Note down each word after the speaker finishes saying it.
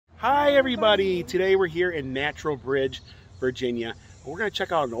Hi everybody! Today we're here in Natural Bridge, Virginia. We're going to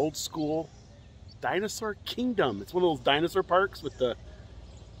check out an old school dinosaur kingdom. It's one of those dinosaur parks with the,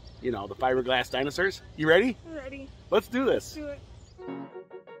 you know, the fiberglass dinosaurs. You ready? I'm ready. Let's do this. Let's do it.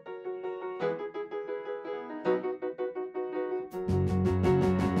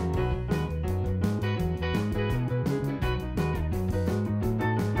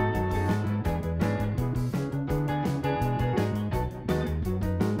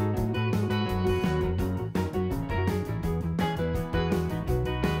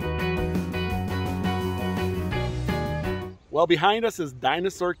 Well, behind us is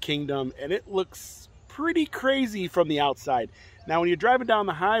Dinosaur Kingdom, and it looks pretty crazy from the outside. Now, when you're driving down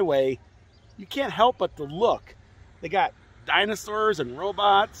the highway, you can't help but to look. They got dinosaurs and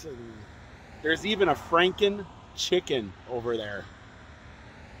robots, and there's even a Franken chicken over there.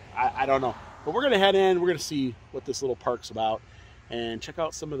 I don't know. But we're going to head in. We're going to see what this little park's about and check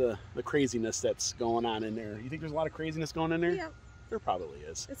out some of the craziness that's going on in there. You think there's a lot of craziness going in there? Yeah. There probably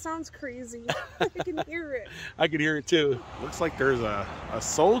is. It sounds crazy. I can hear it. I can hear it too. Looks like there's a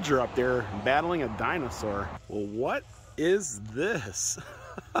soldier up there battling a dinosaur. Well, what is this?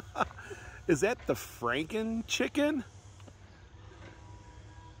 Is that the Franken chicken?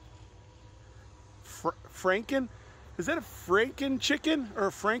 Franken? Is that a Franken chicken or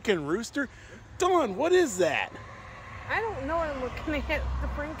a Franken rooster? Dawn, what is that? I don't know. I'm looking at the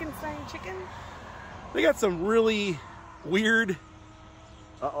Frankenstein chicken. They got some really weird...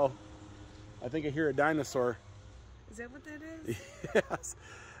 Uh-oh. I think I hear a dinosaur. Is that what that is? Yes.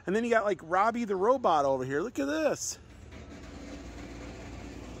 And then you got like Robbie the robot over here. Look at this.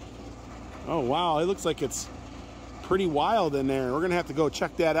 Oh, wow. It looks like it's pretty wild in there. We're going to have to go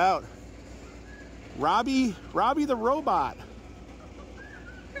check that out. Robbie the robot.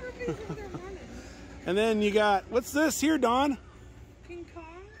 And then you got, what's this here, Dawn? King Kong?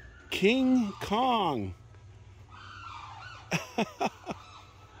 King Kong.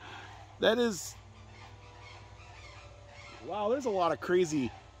 That is, wow, there's a lot of crazy,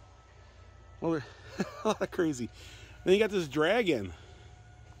 well, a lot of crazy. Then you got this dragon.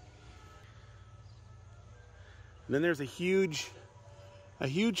 And then there's a huge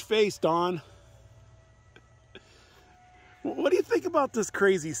face, Dawn. What do you think about this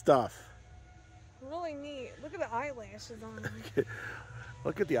crazy stuff? Really neat. Look at the eyelashes on him.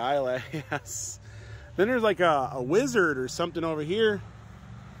 Look at the eyelash. Yes. Then there's like a wizard or something over here.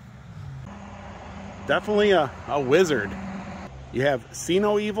 Definitely a wizard. You have see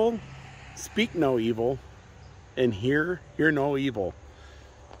no evil, speak no evil, and hear no evil.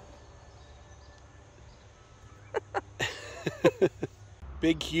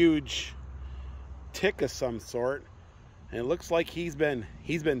 Big huge tick of some sort. And it looks like he's been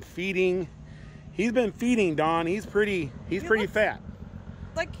feeding Dawn. He's pretty fat.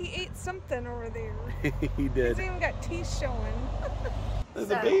 Like he ate something over there. He did. He's even got teeth showing. There's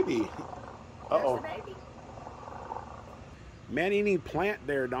a baby. Uh-oh. There's the baby. Man-eating plant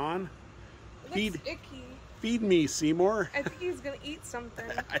there, Dawn. It looks icky. Feed me, Seymour. I think he's gonna eat something.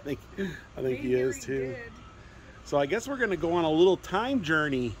 I think Maybe he is too. Did. So I guess we're gonna go on a little time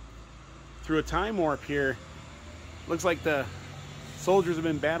journey through a time warp here. Looks like the soldiers have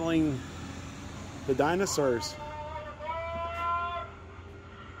been battling the dinosaurs.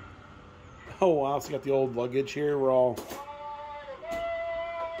 Oh wow, so you got the old luggage here. We're all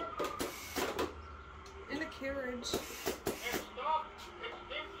in a carriage.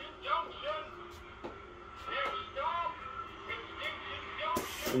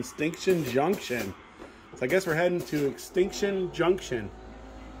 Extinction Junction. So I guess we're heading to Extinction Junction.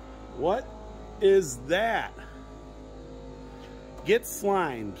 What is that? Get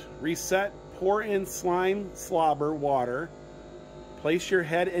slimed. Reset. Pour in slime, slobber, water. Place your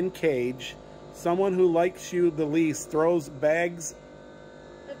head in cage. Someone who likes you the least throws bags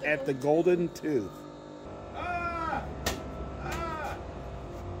at the golden tooth. Ah! Ah!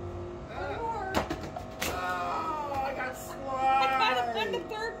 Oh, I got slimed. I'm the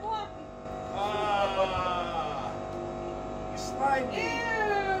third one. Ah! You slimed me. Ew.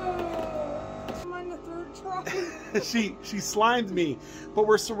 I'm on the third try. She slimed me. But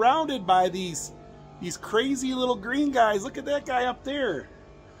we're surrounded by these crazy little green guys. Look at that guy up there.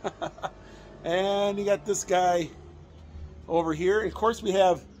 And you got this guy over here. And of course we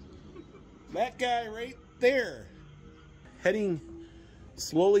have that guy right there. Heading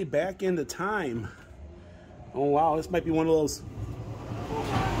slowly back into time. Oh wow, this might be one of those.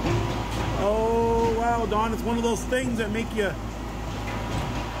 Oh wow, Dawn, it's one of those things that make you.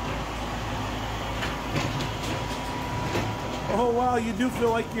 Oh wow, you do feel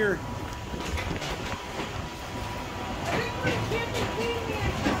like you're. I think we're camping.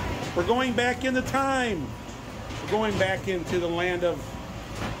 We're going back into time. We're going back into the land of,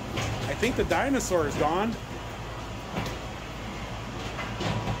 I think the dinosaur is gone.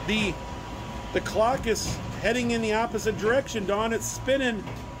 The clock is heading in the opposite direction, Dawn. It's spinning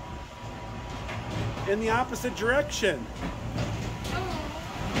in the opposite direction. Oh.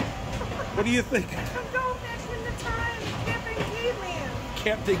 What do you think? I'm going back into time, Captain Caveman.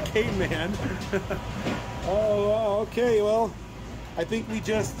 Captain Caveman. Oh, okay. Well, I think we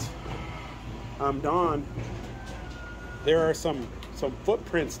just, Dawn, there are some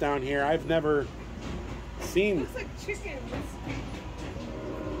footprints down here I've never seen. Looks like chickens.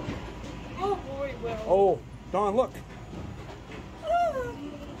 Oh boy, Will. Oh, Dawn, look. Oh.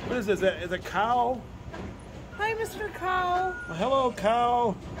 What is this? Is a cow? Hi, Mr. Cow. Well, hello,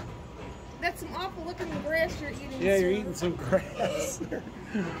 cow. That's some awful looking grass you're eating. Yeah, sir. you're eating some grass.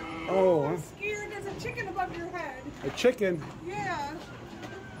 Oh, I'm scared. There's a chicken above your head. a chicken. Yeah.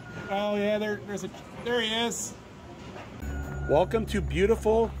 Oh yeah, there he is. Welcome to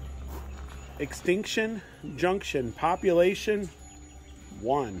beautiful Extinction Junction, population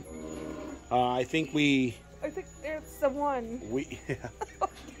 1. I think that's the one. yeah,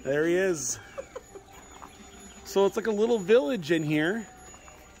 there he is. So it's like a little village in here.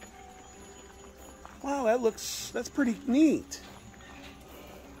 Wow, that's pretty neat.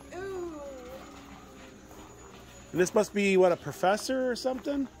 Ooh. And this must be what, a professor or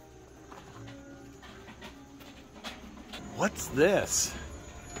something? What's this?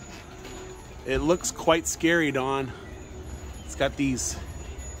 It looks quite scary, Dawn. It's got these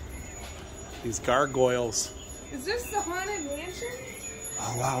gargoyles. Is this the haunted mansion?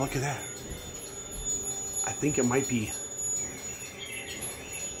 Oh wow, look at that. I think it might be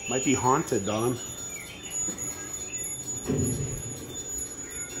haunted, Dawn.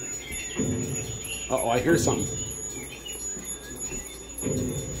 Uh-oh, I hear something.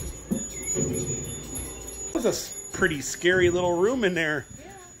 There's a pretty scary little room in there.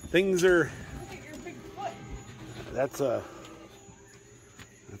 Yeah. Things are... Look at your big foot. That's a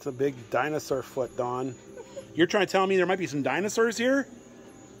big dinosaur foot, Dawn. You're trying to tell me there might be some dinosaurs here?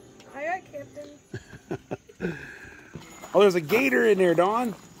 Aye, Captain. Oh, there's a gator in there,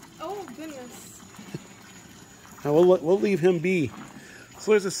 Dawn. Oh, goodness. Now we'll leave him be.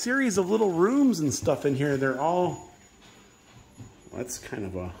 So there's a series of little rooms and stuff in here. They're all... Well, that's kind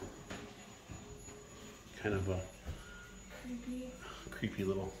of a creepy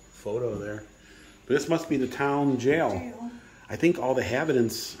little photo there. But this must be the town jail. I think all the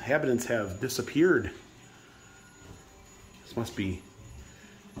inhabitants have disappeared. This must be...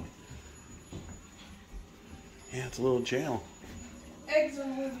 Yeah, it's a little jail. Eggs are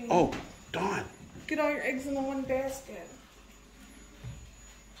moving. Oh, Dawn. Get all your eggs in the one basket.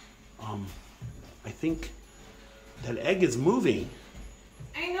 I think that egg is moving.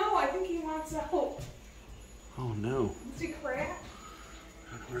 I know, I think he wants out. Oh no. Is he cracked?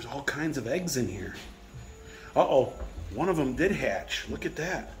 There's all kinds of eggs in here. Uh-oh, one of them did hatch. Look at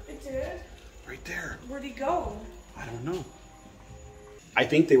that. It did? Right there. Where'd he go? I don't know. I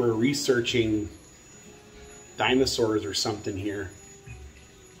think they were researching dinosaurs or something here.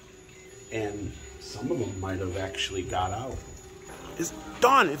 And some of them might have actually got out. It's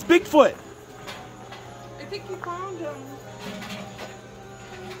Dawn, it's Bigfoot! I think you found him.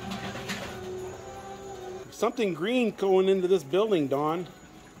 Something green going into this building, Dawn.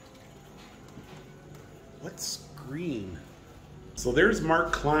 What's green? So there's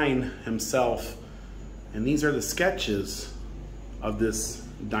Mark Klein himself, and these are the sketches of this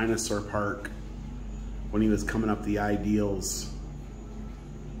dinosaur park when he was coming up the ideals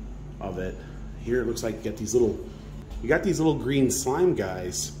of it. Here it looks like you got these little green slime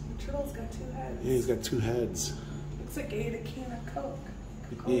guys. The turtle's got 2 heads. Yeah, he's got 2 heads. Looks like he ate a can of Coke.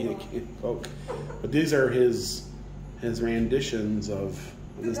 Yeah, Coke. But these are his renditions of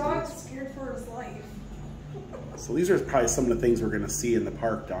The this dog's dance. scared for his life. So these are probably some of the things we're gonna see in the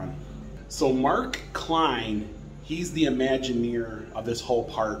park, Don. So Mark Klein, he's the Imagineer of this whole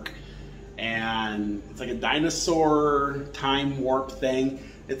park. And it's like a dinosaur time warp thing.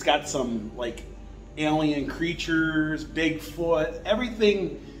 It's got some like alien creatures, Bigfoot,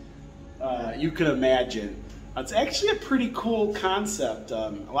 everything you could imagine. It's actually a pretty cool concept. A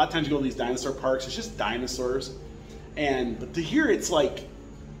lot of times you go to these dinosaur parks, it's just dinosaurs. But to hear it's like,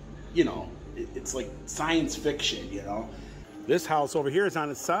 you know, it's like science fiction, you know. This house over here is on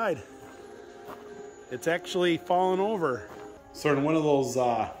its side. It's actually fallen over. Sort of one of those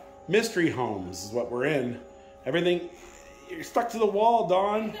mystery homes is what we're in. Everything, you're stuck to the wall,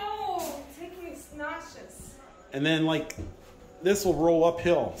 Dawn. No, it's making me nauseous. And then like, this will roll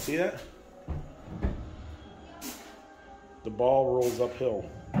uphill. See that? The ball rolls uphill.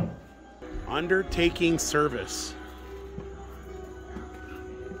 Undertaking service.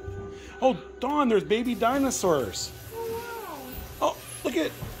 Oh, Dawn, there's baby dinosaurs. Oh, wow. Oh, look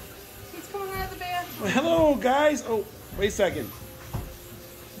at. He's coming out of the bathroom. Hello, guys. Oh, wait a second.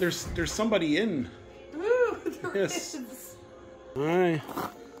 There's somebody in. Ooh, there Yes. is. All right.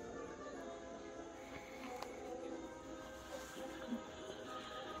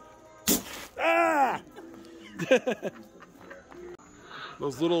 Ah!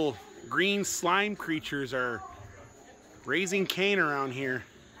 Those little green slime creatures are raising Cain around here.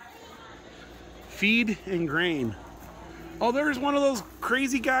 Feed and grain. Oh, there's one of those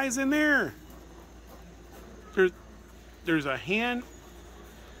crazy guys in there. There's a hand.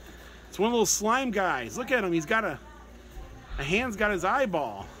 It's one of those slime guys. Look at him. He's got a hand's got his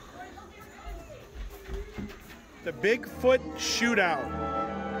eyeball. The Bigfoot shootout.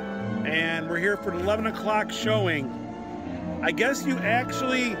 And we're here for the 11 o'clock showing. I guess you're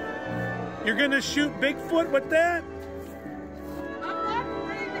gonna shoot Bigfoot with that? I'm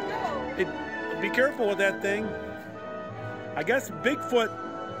ready to go. Be careful with that thing. I guess Bigfoot,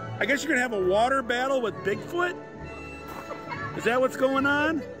 I guess you're gonna have a water battle with Bigfoot? Is that what's going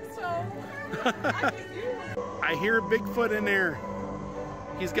on? So, I can do it. I hear Bigfoot in there.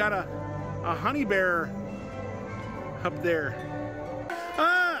 He's got a honey bear up there.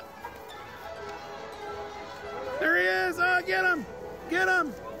 Ah! There he is! Oh, get him! Get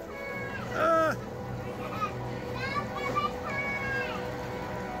him!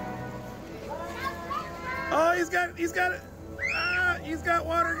 Oh, he's got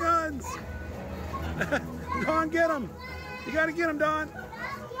water guns! Dawn, get him! You gotta get him, Dawn!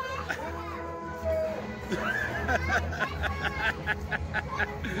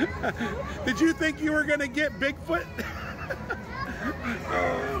 Did you think you were gonna get Bigfoot?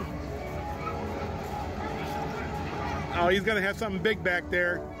 Oh, he's gonna have something big back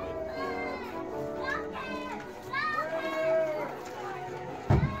there.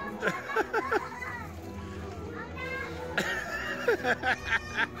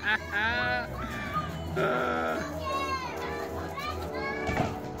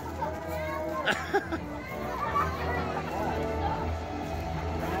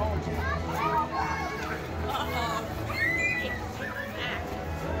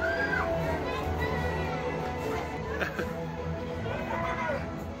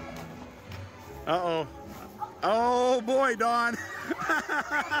 Uh-oh. Oh, boy, Dawn.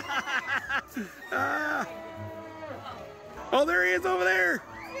 Oh, there he is over there.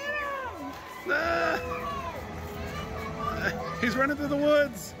 He's running through the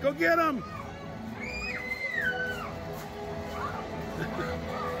woods. Go get him.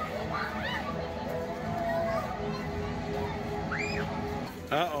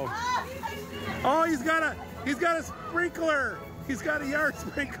 Uh-oh. Oh, he's got a sprinkler. He's got a yard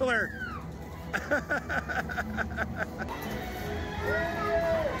sprinkler.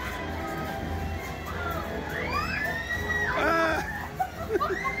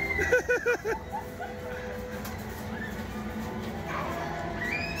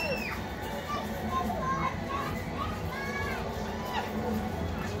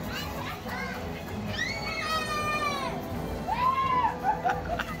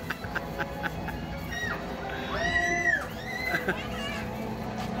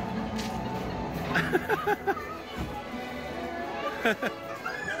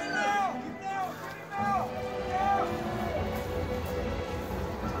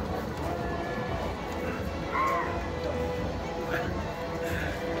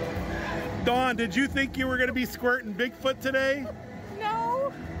 Dawn, did you think you were going to be squirting Bigfoot today?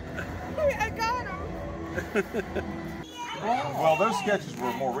 No. I got him. Well, those sketches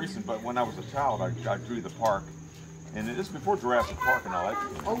were more recent, but when I was a child, I drew the park. And it is before Jurassic Park and all that.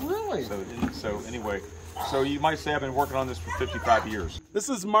 Oh, really? So anyway, so you might say I've been working on this for 55 years. This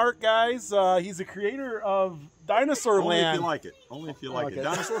is Mark, guys. He's the creator of Dinosaur Only Land. if you like it. Only if you like Okay. it.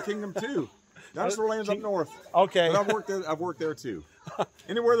 Dinosaur Kingdom 2. Dinosaur Land's up north. Okay. But I've worked there too.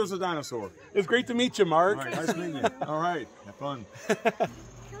 Anywhere there's a dinosaur. It's great to meet you, Mark. All right, nice meeting you. All right, have fun.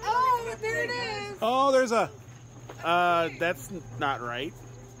 Oh, there it is. Oh, there's a... that's not right.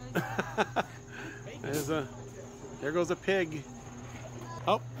 There goes a pig.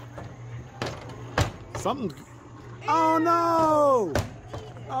 Oh. Something... Oh, no!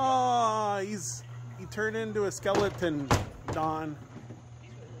 Oh, he turned into a skeleton, Dawn.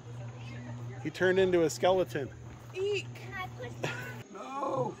 He turned into a skeleton. Eek.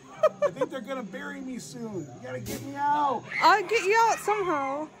 No! I think they're gonna bury me soon. You gotta get me out. I'll get you out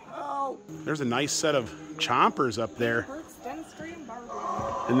somehow. Oh. There's a nice set of chompers up there. Works dentistry and barber.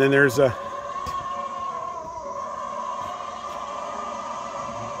 And then there's a...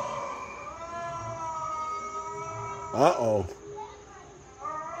 Uh-oh.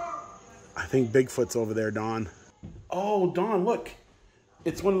 I think Bigfoot's over there, Dawn. Oh, Dawn, look.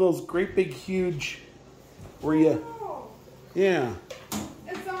 It's one of those great big huge where you... Yeah.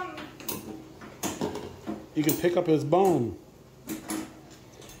 It's You can pick up his bone.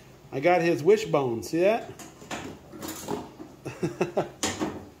 I got his wishbone. See that?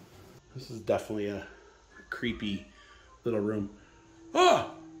 This is definitely a creepy little room.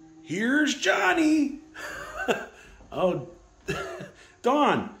 Oh, here's Johnny. Oh,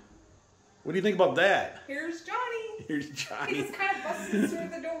 Dawn, what do you think about that? Here's Johnny. Here's Johnny. He just kind of busted through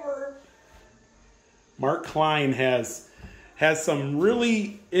the door. Mark Klein has some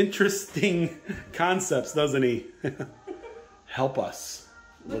really interesting concepts, doesn't he? Help us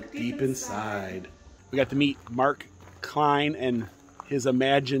look deep inside. We got to meet Mark Klein and he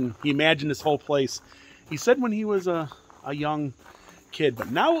imagined this whole place. He said when he was a young kid,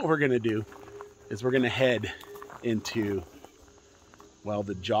 but now what we're gonna do is we're gonna head into, well,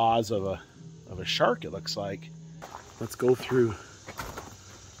 the jaws of a shark, it looks like. Let's go through.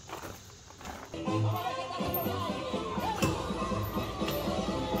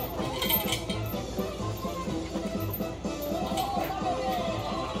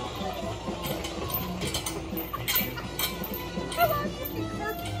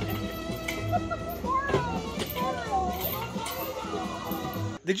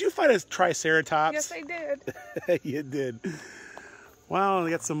 Did you find a triceratops? Yes, I did. You did. Well, we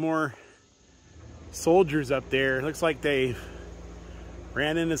got some more soldiers up there. It looks like they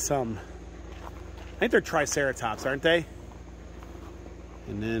ran into some. I think they're triceratops, aren't they?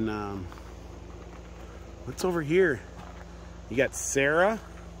 And then, what's over here? You got Sarah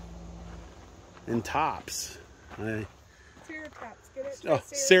and Tops. Ceratops. Get it? Oh,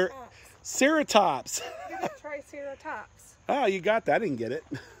 Ceratops. Get it? Triceratops. Oh, you got that. I didn't get it.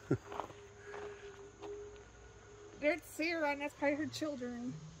 There's Sarah, and that's probably her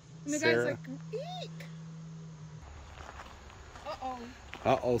children. And the Sarah. guy's like, eek! Uh-oh.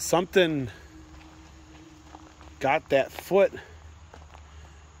 Uh-oh, something got that foot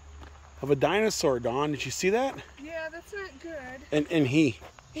of a dinosaur, Dawn. Did you see that? Yeah, that's not good. And he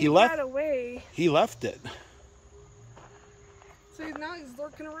got left. away. He left it. So now he's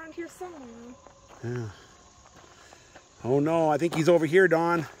lurking around here somewhere. Yeah. Oh no, I think he's over here,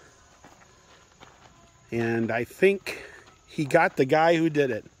 Dawn. And I think he got the guy who did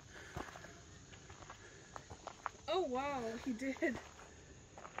it. Oh wow, he did.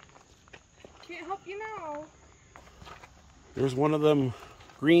 Can't help you now. There's one of them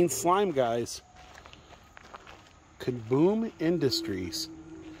green slime guys. Kaboom Industries.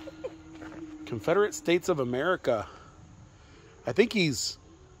 Confederate States of America. I think he's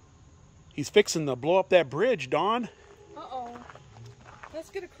fixing to blow up that bridge, Dawn. Uh-oh. Let's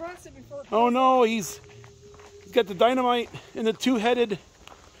get across it before it Oh goes no, off. he's got the dynamite and the two-headed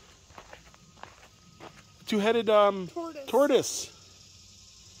tortoise.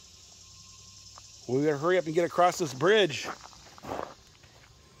 We gotta hurry up and get across this bridge.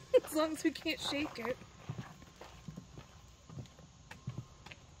 As long as we can't shake it.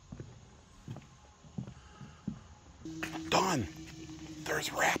 Dawn, there's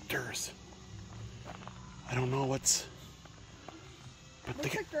raptors. I don't know what's...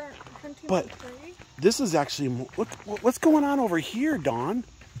 Looks like they're hunting but for prey. this is actually... What's going on over here, Dawn?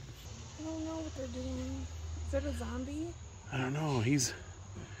 I don't know what they're doing. Is that a zombie? I don't know. These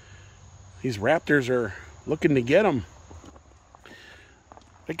raptors are looking to get him.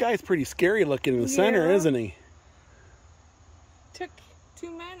 That guy's pretty scary looking in the center, Yeah. isn't he? Took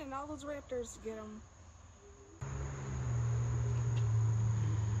 2 men and all those raptors to get him.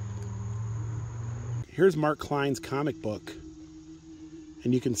 Here's Mark Klein's comic book.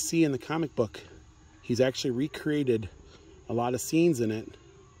 And you can see in the comic book, he's actually recreated a lot of scenes in it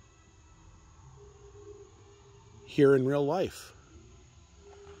here in real life.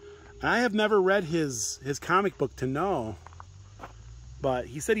 I have never read his comic book to know, but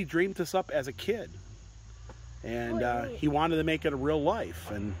he said he dreamed this up as a kid. And he wanted to make it a real life,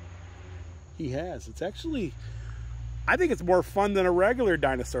 and he has. It's actually, I think it's more fun than a regular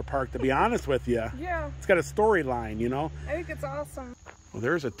dinosaur park, to be honest with you. Yeah. It's got a storyline, you know? I think it's awesome. Well,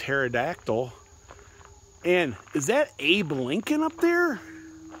 there's a pterodactyl. And is that Abe Lincoln up there?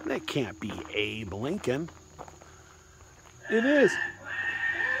 That can't be Abe Lincoln. It is.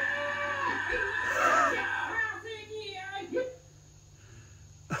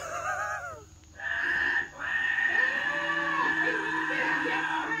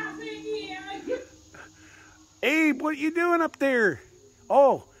 Abe, what are you doing up there?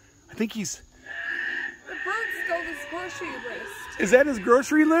 Oh, I think he's... The bird stole his grocery list. Is that his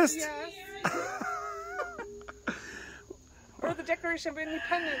grocery list? Yes. For the Declaration of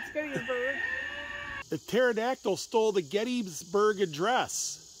Independence, Gettysburg. The pterodactyl stole the Gettysburg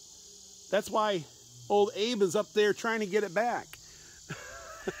Address. That's why old Abe is up there trying to get it back.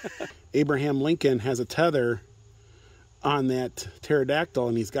 Abraham Lincoln has a tether on that pterodactyl,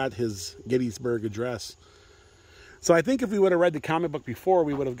 and he's got his Gettysburg Address. So I think if we would have read the comic book before,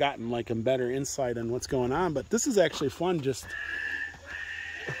 we would have gotten like a better insight on what's going on. But this is actually fun. Just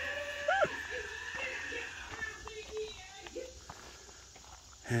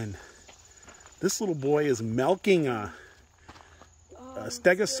and this little boy is milking a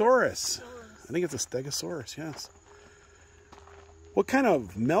stegosaurus. I think it's a stegosaurus. Yes. What kind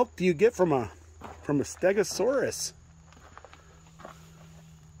of milk do you get from a stegosaurus?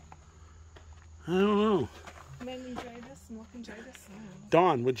 I don't know. Meningitis, smokingitis.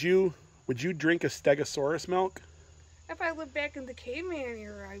 Dawn, would you drink a stegosaurus milk? If I lived back in the caveman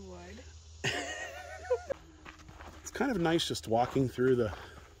era, I would. It's kind of nice just walking through the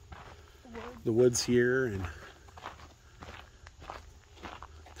woods here and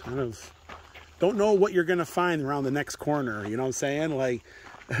kind of don't know what you're gonna find around the next corner. You know what I'm saying? Like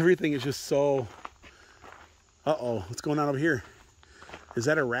everything is just so. Uh-oh, what's going on over here? Is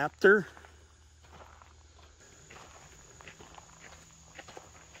that a raptor?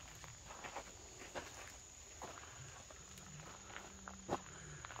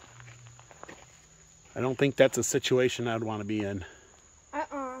 I don't think that's a situation I'd want to be in.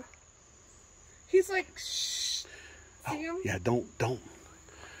 He's like, shh. See him? Yeah, don't.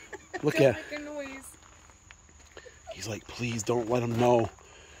 Look Don't at. make a noise. He's like, please don't let him know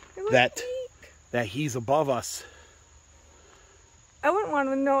that he's above us. I wouldn't want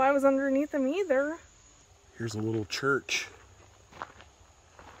to know I was underneath him either. Here's a little church.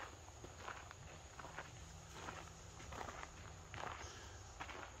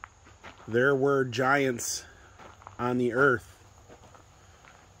 There were giants on the earth.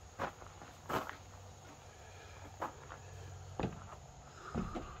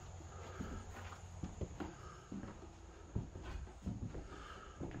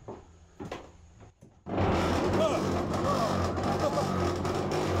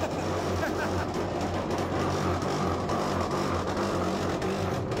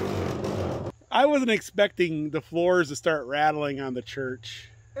 I wasn't expecting the floors to start rattling on the church.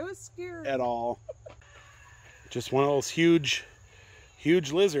 It was scary. At all. Just one of those huge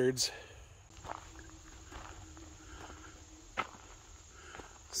lizards.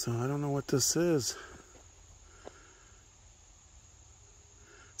 So I don't know what this is.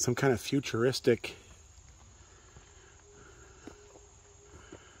 Some kind of futuristic.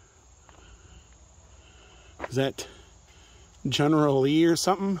 Is that General Lee or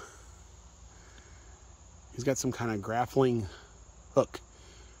something? He's got some kind of grappling hook.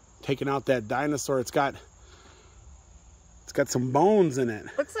 Taking out that dinosaur. It's got some bones in it.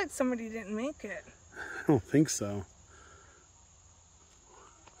 Looks like somebody didn't make it. I don't think so.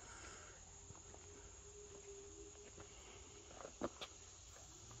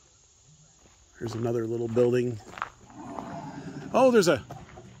 Here's another little building. Oh, there's a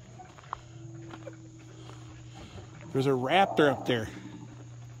raptor up there.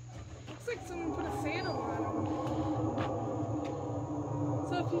 Looks like someone put a saddle on him.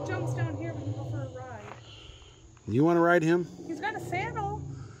 So if he jumps down here, we can go for a ride. You want to ride him? He's got a saddle.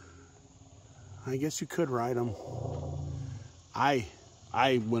 I guess you could ride him. I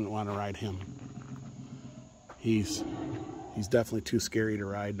wouldn't want to ride him. He's definitely too scary to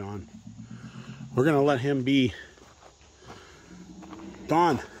ride on. We're gonna let him be.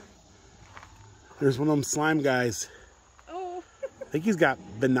 Dawn, there's one of them slime guys. Oh. I think he's got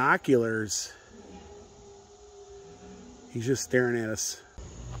binoculars. He's just staring at us.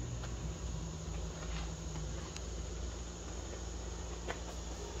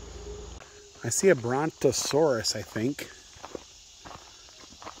 I see a brontosaurus, I think.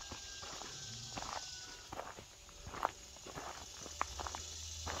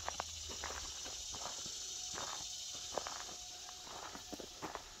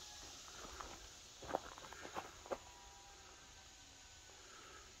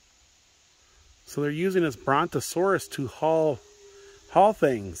 So they're using this brontosaurus to haul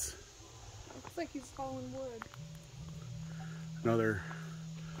things. Looks like he's hauling wood. Another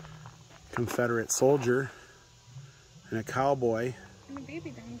Confederate soldier and a cowboy. And a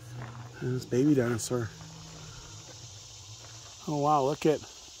baby dinosaur. And this baby dinosaur. Oh wow, look at.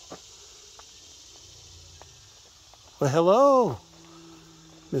 Well, hello,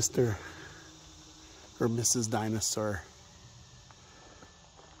 Mr. or Mrs. Dinosaur.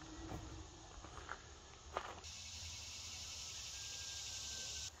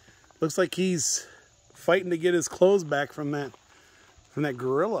 Looks like he's fighting to get his clothes back from that from that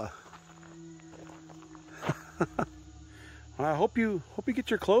gorilla. I hope you get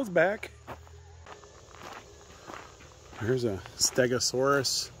your clothes back. Here's a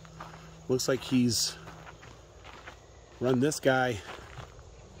Stegosaurus. Looks like he's run this guy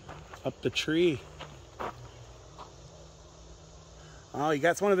up the tree. Oh, he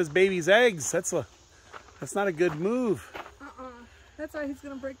got one of his baby's eggs. That's not a good move. That's why he's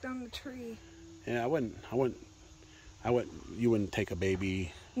gonna break down the tree. Yeah, you wouldn't take a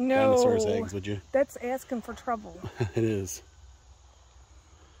baby dinosaur's eggs, would you? That's asking for trouble. It is.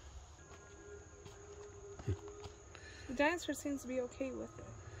 The dinosaur seems to be okay with it.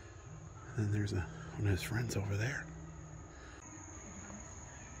 And there's one of his friends over there.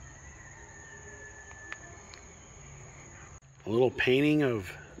 A little painting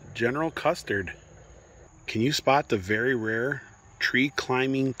of General Custard. Can you spot the very rare tree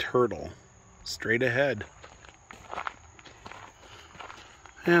climbing turtle? Straight ahead.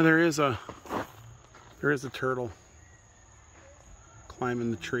 Yeah, there is a turtle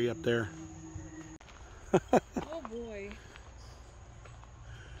climbing the tree up there. Oh boy.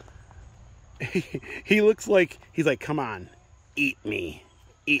 He looks like he's like, come on, eat me,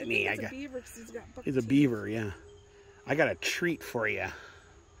 eat me. He's a beaver 'cause he's got buck He's a teeth. beaver, yeah. I got a treat for you.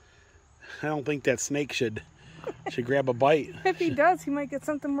 I don't think that snake should grab a bite. If he does, he might get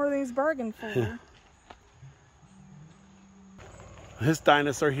something more than he's bargained for. This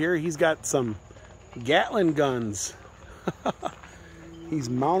dinosaur here, he's got some Gatling guns. He's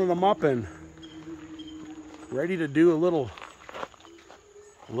mounted them up and ready to do a little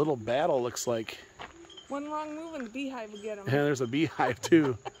battle, looks like. One wrong move and the beehive will get him. Yeah, there's a beehive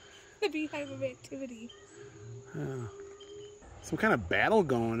too. The beehive of activity. Some kind of battle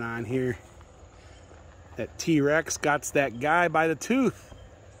going on here. That T-Rex got that guy by the tooth.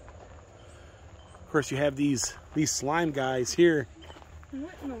 Of course, you have these slime guys here.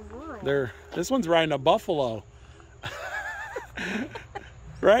 What in the world? This one's riding a buffalo.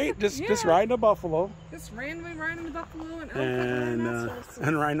 Right? Just riding a buffalo. Just randomly riding the buffalo and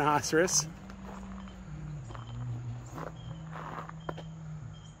and rhinoceros.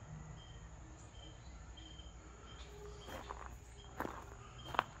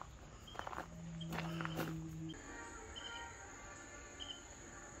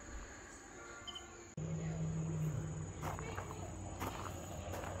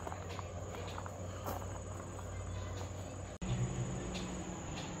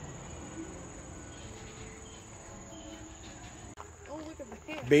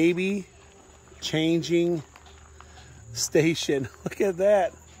 Baby changing station. Look at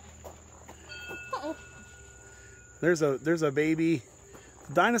that. Uh-oh. There's a baby.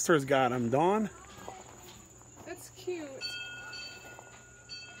 The dinosaur's got him, Dawn. That's cute.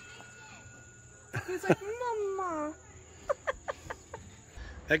 He's like, Mama.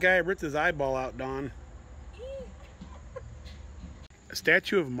 That guy ripped his eyeball out, Dawn. A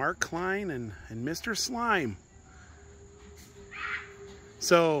statue of Mark Klein and Mr. Slime.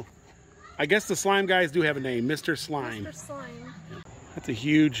 So, I guess the slime guys do have a name, Mr. Slime. Mr. Slime. That's a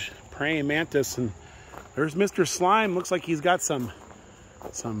huge praying mantis, and there's Mr. Slime. Looks like he's got some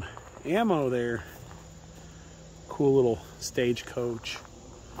ammo there. Cool little stagecoach.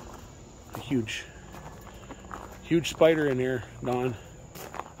 A huge spider in there, Dawn.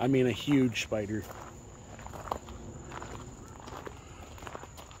 I mean a huge spider.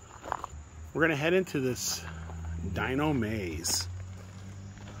 We're gonna head into this dino maze.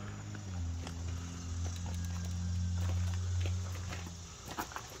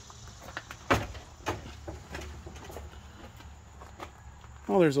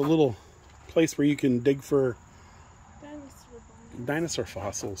 Oh, there's a little place where you can dig for dinosaur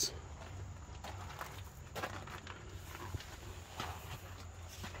fossils.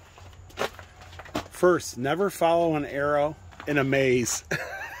 First, never follow an arrow in a maze.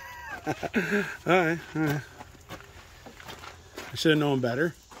 Alright. I should have known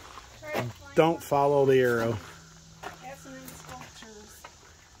better. Don't follow the arrow.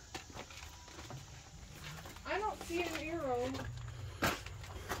 I don't see an arrow.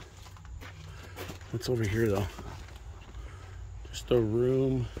 What's over here though? Just a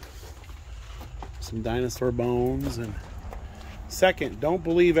room, some dinosaur bones, and second, don't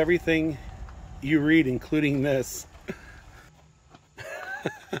believe everything you read, including this. Well,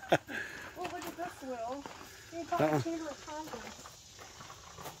 look at this, Will. You can call the Chamber of Congress.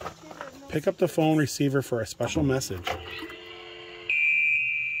 Pick up the phone receiver for a special message. Hello,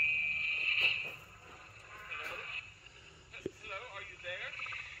 are you there?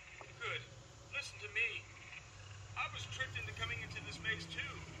 Good. Listen to me. I was tricked into coming into this maze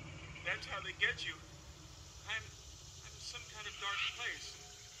too. That's how they get you. I'm some kind of dark place.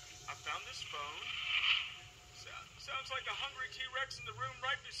 I found this phone. Sounds like a hungry T-Rex in the room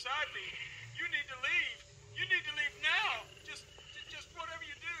right beside me. You need to leave. You need to leave now. Just whatever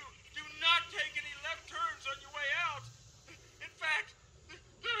you do not take any left turns on your way out. In fact,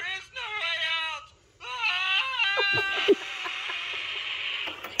 there is no way out.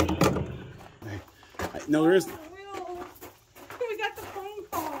 No, there is. We got the phone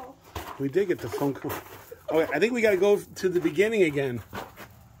call. We did get the phone call. Okay, I think we got to go to the beginning again.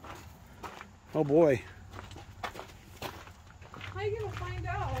 Oh boy. How are you gonna find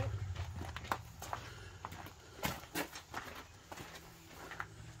out?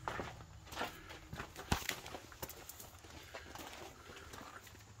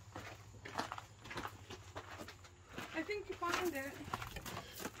 I think you found it.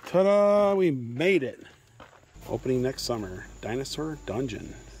 Ta-da! We made it. Opening next summer. Dinosaur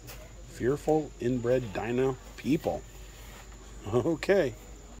Dungeon. Fearful inbred dino people. Okay.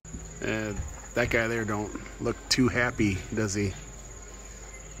 That guy there don't look too happy, does he?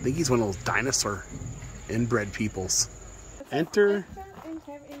 I think he's one of those dinosaur inbred peoples. Enter. And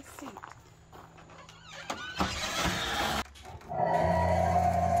have a seat.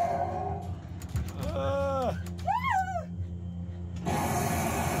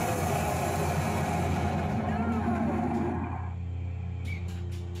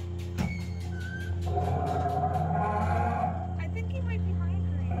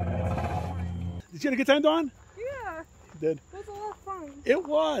 Did you have a good time, Dawn? Yeah. You did. It was a lot of fun. It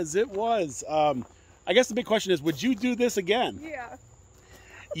was. It was. I guess the big question is, would you do this again? Yeah.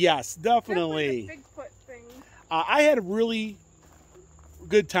 Yes, definitely. The Bigfoot thing. I had a really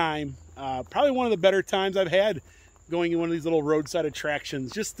good time. Probably one of the better times I've had going in one of these little roadside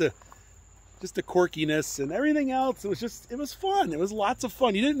attractions. Just the quirkiness and everything else. It was fun. It was lots of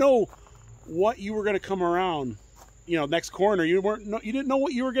fun. You didn't know what you were going to come around. You know, next corner, you didn't know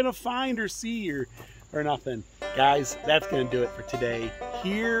what you were gonna find or see or nothing. Guys, that's gonna do it for today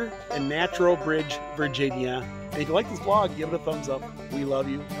here in Natural Bridge, Virginia. And if you like this vlog, give it a thumbs up. We love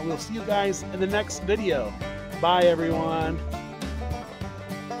you, and we'll see you guys in the next video. Bye, everyone.